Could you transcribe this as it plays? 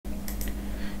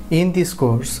In this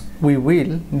course, we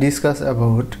will discuss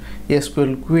about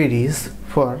SQL queries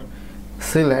for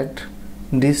select,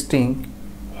 distinct,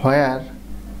 where,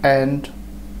 and,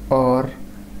 or,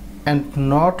 and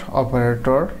not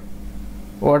operator,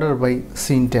 order by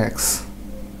syntax.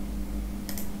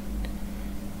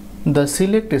 The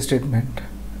select statement.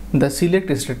 The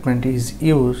select statement is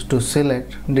used to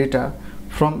select data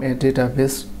from a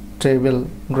database table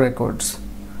records.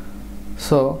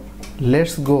 So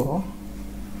let's go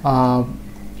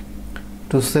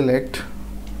to select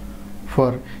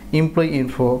for employee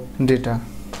info data.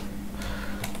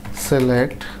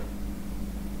 Select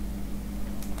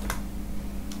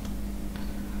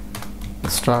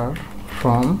star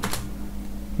from,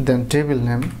 then table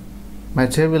name. My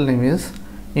table name is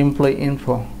employee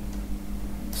info.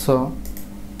 So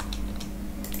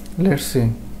let's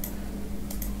see.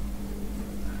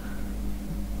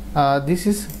 This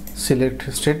is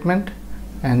select statement,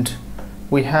 and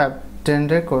we have 10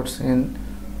 records in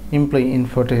employee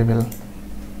info table.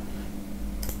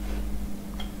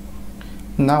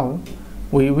 Now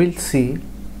we will see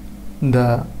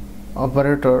the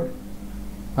operator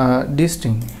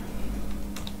distinct.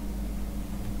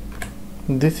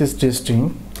 This is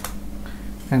distinct,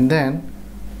 and then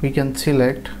we can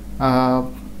select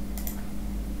the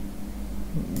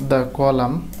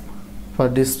column for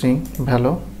distinct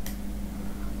value.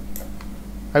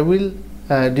 I will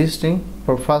distinct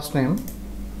for first name.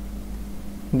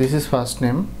 This is first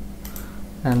name,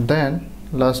 and then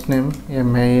last name,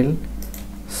 email,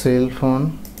 cell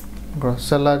phone, gross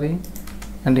salary,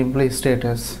 and employee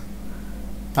status.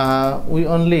 We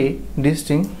only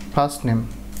distinct first name.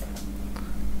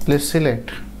 Let's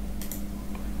select.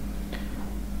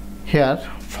 Here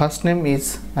first name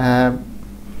is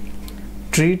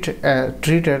treated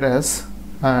as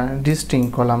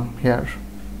distinct column here.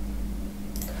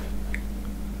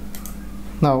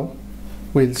 Now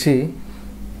we'll see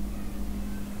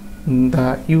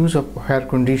the use of where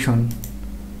condition.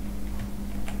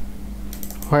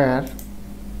 Where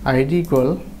id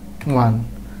equal 1,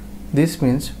 this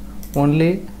means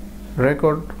only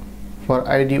record for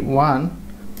id 1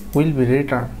 will be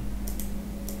returned.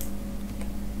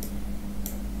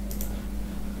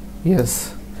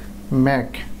 Yes,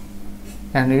 make,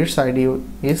 and its id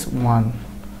is 1.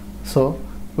 So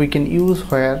we can use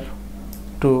where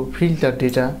to filter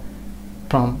data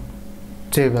from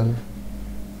table.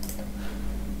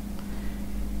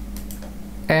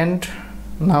 And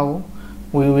now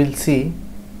we will see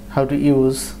how to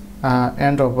use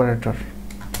AND operator.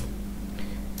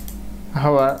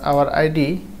 Our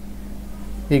id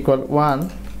equal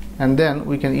 1, and then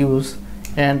we can use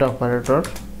AND operator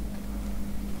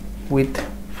with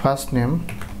first name,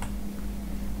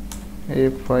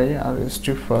 first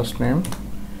first name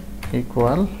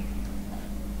equal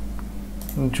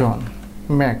John,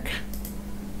 make.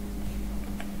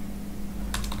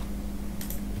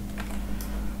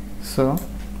 So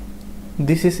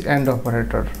this is AND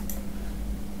operator.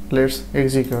 Let's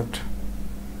execute.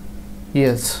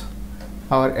 Yes,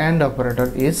 our AND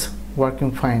operator is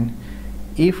working fine.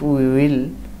 If we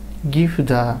will give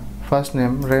the first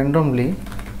name randomly,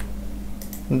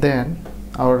 then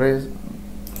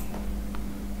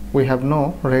we have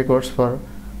no records for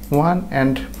 1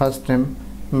 and first name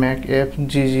make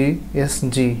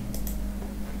FGGSG.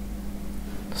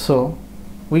 So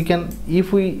we can,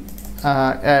 if we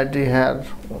add here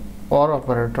OR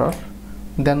operator,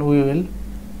 then we will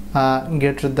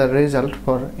get the result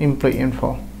for employee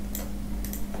info.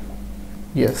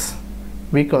 Yes,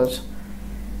 because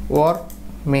OR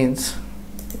means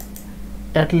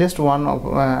at least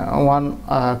one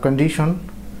condition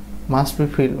must be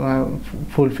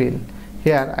fulfilled.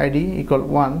 Here id equal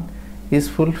 1 is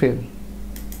fulfilled,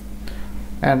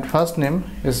 and first name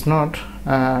is not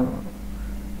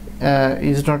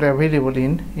available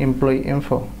in employee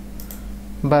info,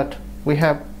 but we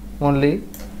have only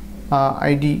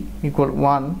id equal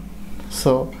 1,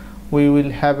 so we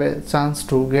will have a chance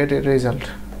to get a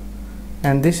result,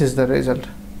 and this is the result.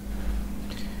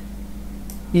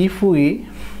 If we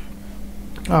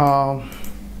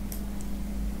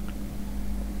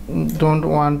don't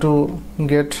want to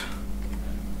get,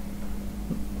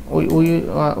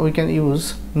 we can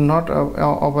use not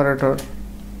operator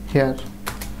here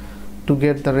to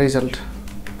get the result.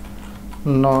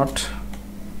 Not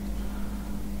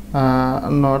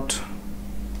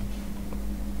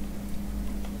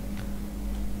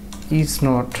is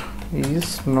not,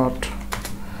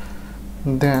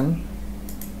 then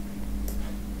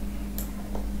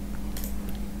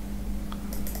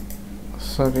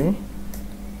sorry,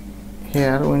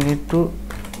 here we need to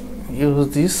use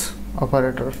this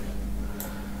operator.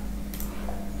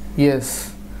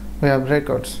 Yes, we have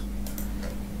records,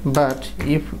 but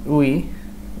if we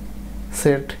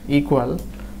set equal,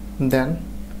 then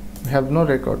we have no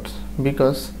records,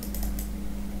 because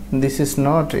this is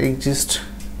not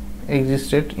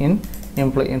existed in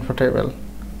employee info table.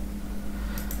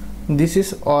 This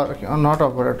is or not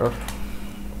operator,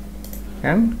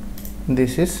 and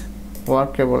this is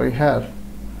workable here.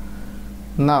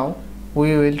 Now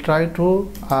we will try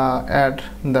to add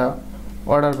the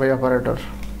order by operator.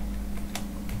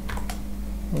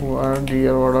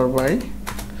 Order by,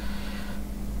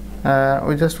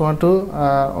 we just want to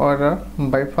order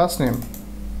by first name,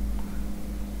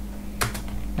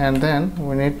 and then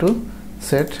we need to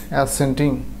set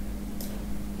ascending.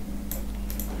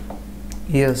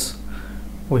 Yes,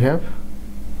 we have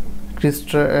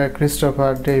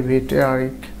Christopher, David,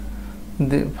 Eric.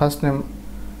 The first name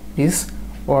is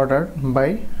ordered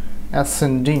by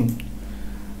ascending.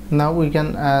 Now we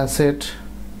can set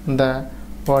the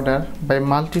order by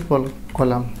multiple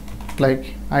column,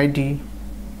 like ID,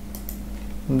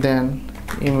 then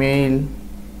email.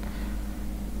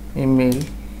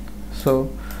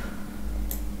 So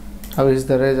how is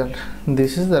the result?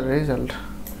 This is the result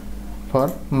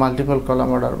for multiple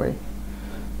column order by.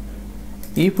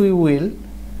 If we will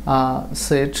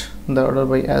set the order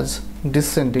by as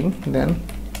descending, then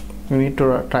we need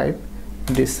to type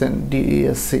descend,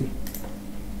 DESC.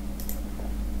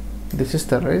 This is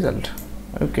the result.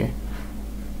 Okay.